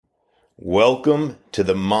Welcome to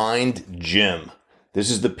the Mind Gym.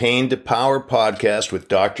 This is the Pain to Power podcast with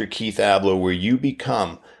Dr. Keith Abloh, where you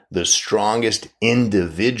become the strongest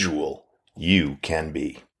individual you can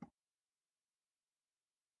be.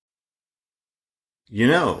 You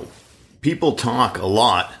know, people talk a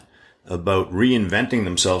lot about reinventing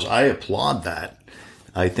themselves. I applaud that.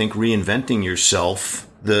 I think reinventing yourself,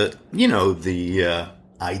 the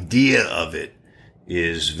idea of it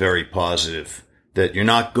is very positive. That you're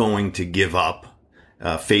not going to give up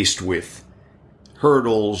faced with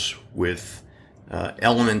hurdles, with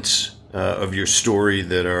elements of your story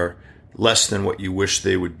that are less than what you wish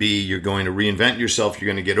they would be. You're going to reinvent yourself.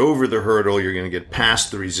 You're going to get over the hurdle. You're going to get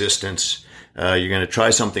past the resistance. You're going to try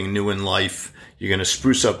something new in life. You're going to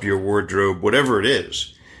spruce up your wardrobe, whatever it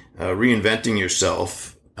is. Reinventing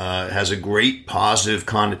yourself has a great positive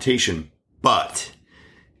connotation, but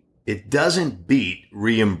it doesn't beat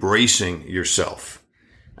re-embracing yourself.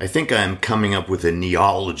 I think I'm coming up with a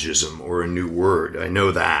neologism or a new word. I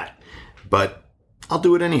know that. But I'll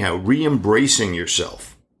do it anyhow. Re-embracing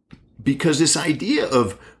yourself. Because this idea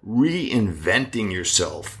of reinventing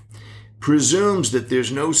yourself presumes that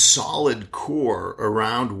there's no solid core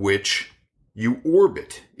around which you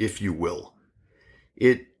orbit, if you will.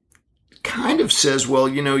 It kind of says, well,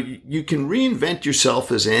 you can reinvent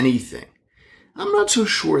yourself as anything. I'm not so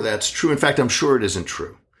sure that's true. In fact, I'm sure it isn't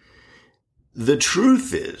true. The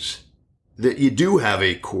truth is that you do have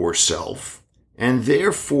a core self, and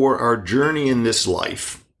therefore our journey in this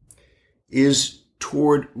life is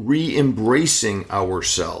toward re-embracing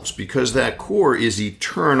ourselves, because that core is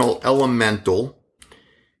eternal, elemental,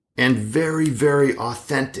 and very, very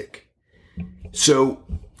authentic. So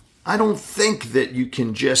I don't think that you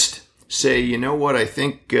can just say, you know what, I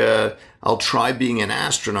think I'll try being an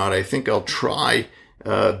astronaut. I think I'll try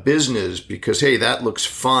business because, hey, that looks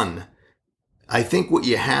fun. I think what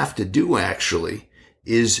you have to do actually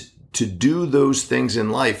is to do those things in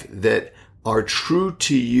life that are true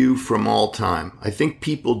to you from all time. I think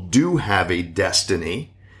people do have a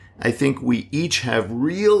destiny. I think we each have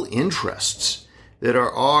real interests that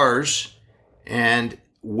are ours and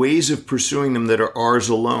ways of pursuing them that are ours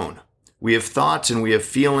alone. We have thoughts and we have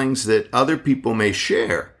feelings that other people may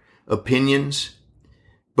share, opinions,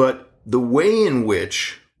 but the way in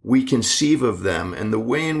which we conceive of them and the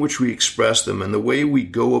way in which we express them and the way we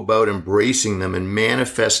go about embracing them and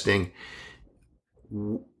manifesting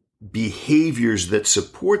behaviors that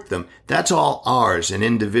support them, that's all ours and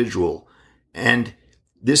individual. And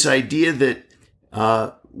this idea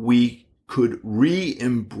that we could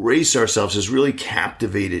re-embrace ourselves has really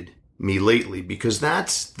captivated me lately, because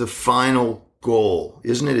that's the final goal,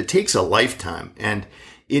 isn't it? It takes a lifetime, and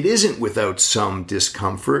it isn't without some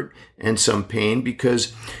discomfort and some pain,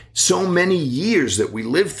 because so many years that we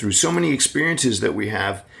live through, so many experiences that we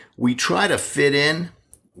have, we try to fit in,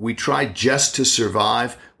 we try just to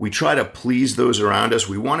survive, we try to please those around us,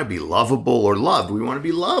 we want to be lovable or loved, we want to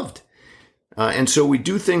be loved. And so we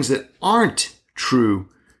do things that aren't true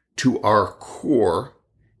to our core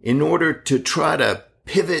in order to try to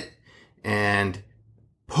pivot and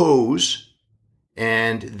pose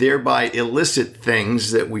and thereby elicit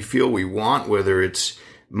things that we feel we want, whether it's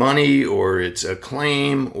money or it's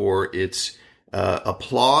acclaim or it's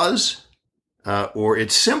applause or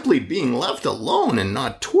it's simply being left alone and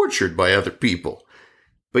not tortured by other people.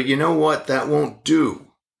 But you know what? That won't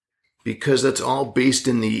do, because that's all based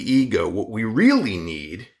in the ego. What we really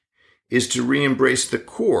need is to re-embrace the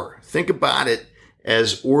core. Think about it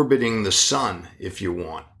as orbiting the sun, if you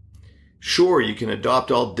want. Sure, you can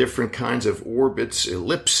adopt all different kinds of orbits,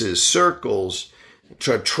 ellipses, circles,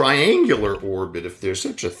 triangular orbit, if there's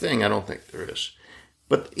such a thing. I don't think there is.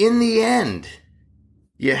 But in the end,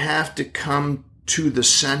 you have to come to the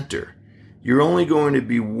center. You're only going to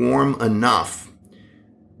be warm enough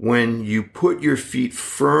when you put your feet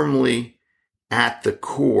firmly at the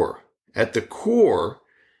core. At the core,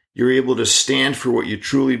 you're able to stand for what you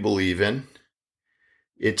truly believe in.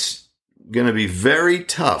 It's going to be very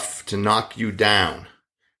tough to knock you down.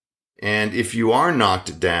 And if you are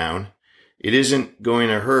knocked down, it isn't going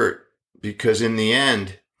to hurt, because in the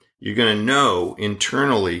end, you're going to know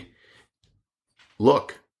internally,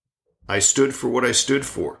 look, I stood for what I stood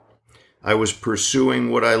for. I was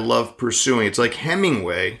pursuing what I love pursuing. It's like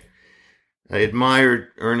Hemingway. I admired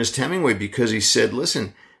Ernest Hemingway because he said,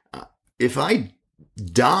 listen, if I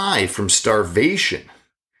die from starvation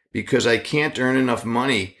because I can't earn enough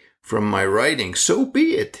money from my writing, so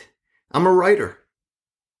be it. I'm a writer.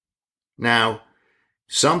 Now,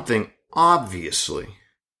 something obviously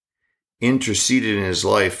interceded in his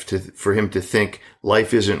life for him to think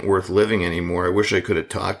life isn't worth living anymore. I wish I could have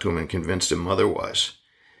talked to him and convinced him otherwise.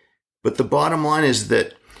 But the bottom line is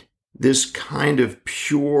that this kind of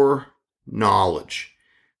pure knowledge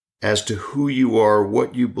as to who you are,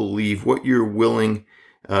 what you believe, what you're willing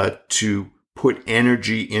to put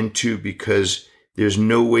energy into, because there's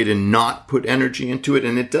no way to not put energy into it.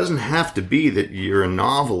 And it doesn't have to be that you're a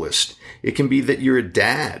novelist. It can be that you're a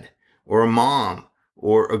dad or a mom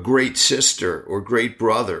or a great sister or great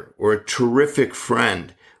brother or a terrific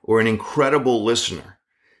friend or an incredible listener.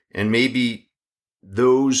 And maybe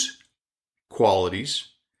those qualities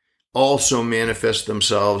also manifest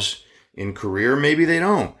themselves in career. Maybe they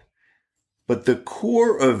don't. But the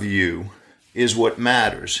core of you is what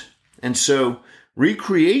matters. And so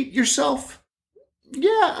recreate yourself.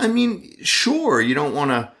 Yeah, I mean, sure, you don't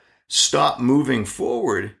want to stop moving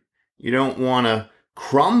forward. You don't want to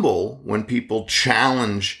crumble when people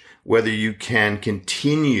challenge whether you can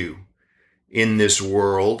continue in this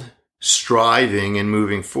world, striving and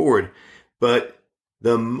moving forward. But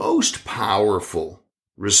the most powerful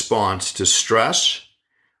response to stress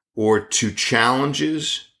or to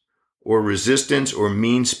challenges or resistance or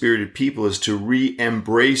mean-spirited people is to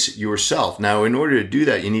re-embrace yourself. Now, in order to do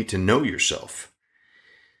that, you need to know yourself.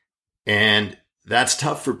 And that's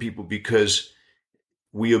tough for people because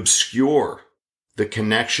we obscure the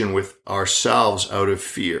connection with ourselves out of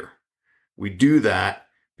fear. We do that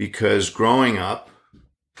because growing up,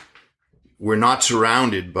 we're not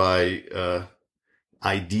surrounded by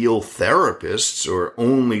ideal therapists or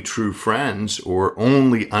only true friends or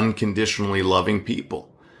only unconditionally loving people.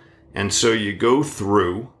 And so you go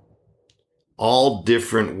through all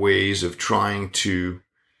different ways of trying to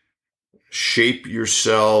shape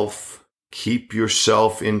yourself, keep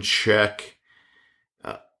yourself in check,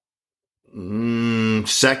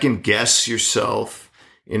 second guess yourself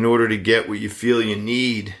in order to get what you feel you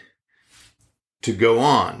need to go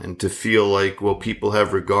on and to feel like, well, people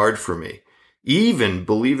have regard for me. Even,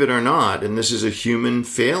 believe it or not, and this is a human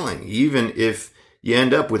failing, even if you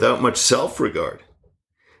end up without much self-regard.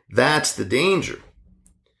 That's the danger.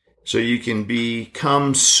 So you can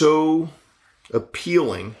become so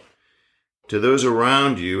appealing to those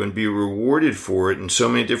around you and be rewarded for it in so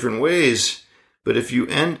many different ways. But if you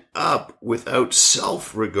end up without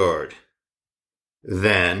self-regard,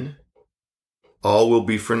 then all will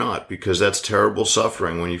be for naught, because that's terrible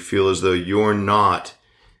suffering when you feel as though you're not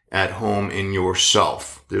at home in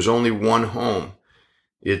yourself. There's only one home.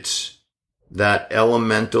 It's that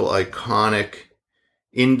elemental, iconic,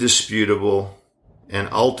 indisputable, and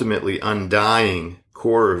ultimately undying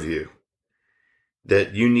core of you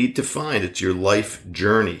that you need to find. It's your life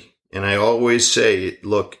journey. And I always say,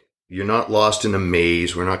 look, you're not lost in a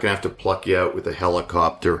maze. We're not going to have to pluck you out with a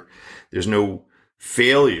helicopter. There's no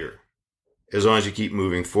failure as long as you keep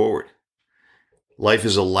moving forward. Life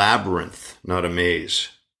is a labyrinth, not a maze.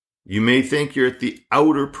 You may think you're at the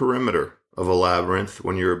outer perimeter of a labyrinth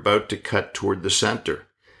when you're about to cut toward the center.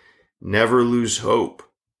 Never lose hope.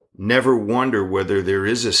 Never wonder whether there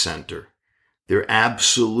is a center. There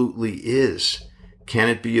absolutely is. Can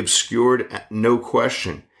it be obscured? No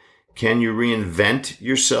question. Can you reinvent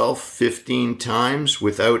yourself 15 times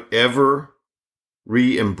without ever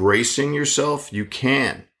re-embracing yourself? You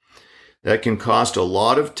can. That can cost a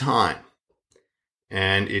lot of time,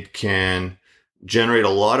 and it can generate a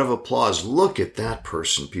lot of applause. Look at that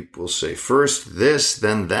person, people will say. First this,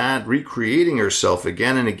 then that, recreating herself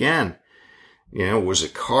again and again. Was a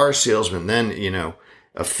car salesman, then,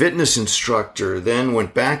 a fitness instructor, then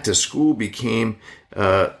went back to school, became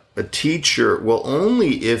a teacher. Well,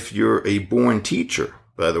 only if you're a born teacher,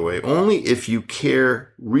 by the way, only if you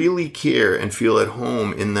care, really care, and feel at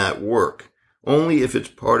home in that work, only if it's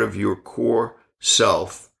part of your core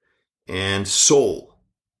self and soul.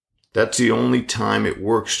 That's the only time it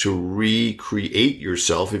works to recreate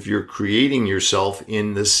yourself. If you're creating yourself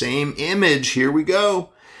in the same image, here we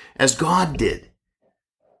go, as God did.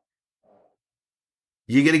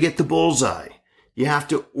 You got to get the bullseye. You have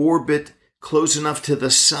to orbit close enough to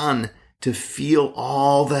the sun to feel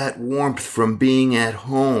all that warmth from being at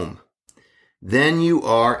home. Then you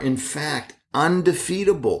are, in fact,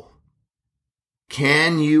 undefeatable.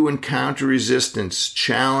 Can you encounter resistance,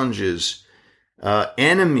 challenges,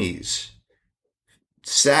 enemies,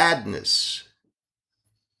 sadness,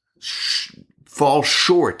 fall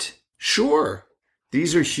short? Sure,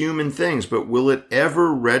 these are human things, but will it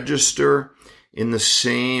ever register in the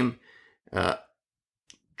same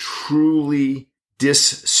truly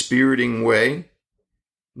dispiriting way?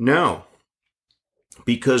 No.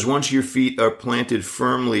 Because once your feet are planted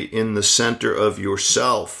firmly in the center of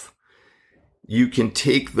yourself, you can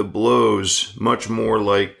take the blows much more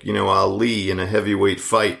like, Ali in a heavyweight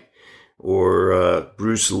fight or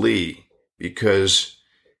Bruce Lee, because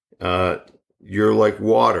You're like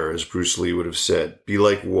water, as Bruce Lee would have said. Be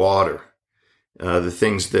like water. The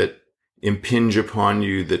things that impinge upon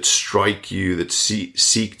you, that strike you, that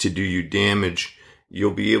seek to do you damage,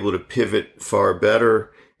 you'll be able to pivot far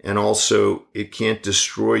better. And also, it can't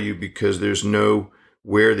destroy you because there's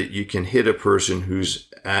nowhere that you can hit a person who's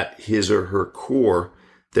at his or her core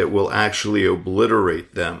that will actually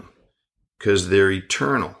obliterate them because they're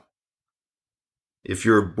eternal. If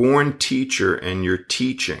you're a born teacher and you're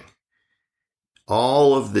teaching,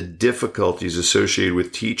 all of the difficulties associated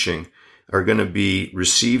with teaching are going to be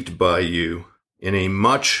received by you in a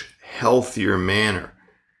much healthier manner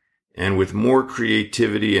and with more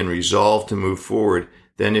creativity and resolve to move forward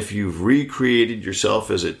than if you've recreated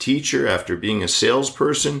yourself as a teacher after being a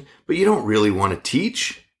salesperson, but you don't really want to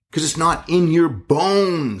teach because it's not in your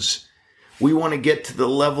bones. We want to get to the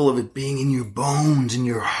level of it being in your bones, in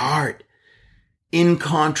your heart,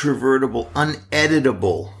 incontrovertible,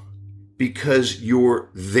 uneditable, because you're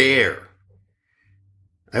there.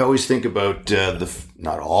 I always think about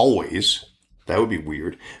not always, that would be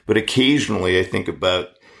weird, but occasionally I think about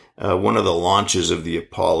one of the launches of the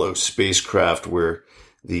Apollo spacecraft where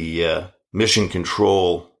the mission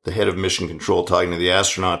control, the head of mission control talking to the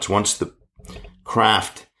astronauts, once the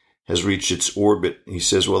craft has reached its orbit, he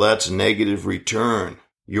says, well, that's negative return.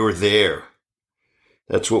 You're there.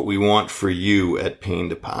 That's what we want for you at Pain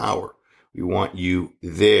to Power. We want you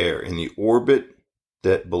there in the orbit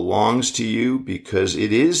that belongs to you because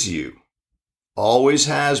it is you. Always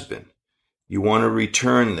has been. You want to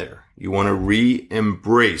return there. You want to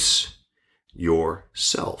re-embrace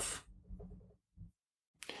yourself.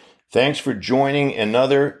 Thanks for joining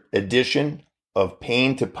another edition of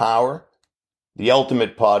Pain to Power, the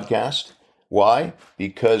ultimate podcast. Why?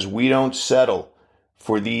 Because we don't settle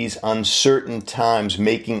for these uncertain times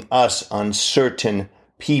making us uncertain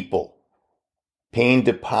people. Pain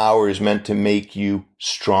to Power is meant to make you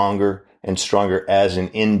stronger and stronger as an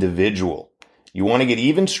individual. You want to get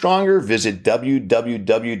even stronger? Visit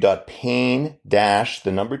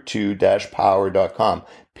www.pain-power.com.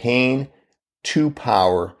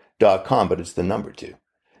 Pain2power.com, but it's the number 2,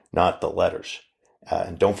 not the letters.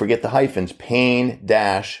 And don't forget the hyphens,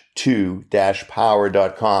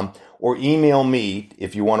 pain-2-power.com, or email me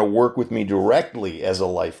if you want to work with me directly as a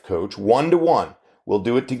life coach, one-to-one. We'll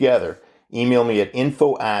do it together. Email me at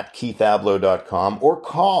info@keithablow.com or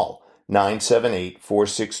call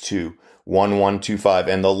 978-462-1125,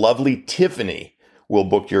 and the lovely Tiffany will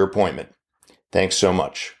book your appointment. Thanks so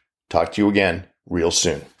much. Talk to you again real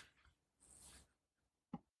soon.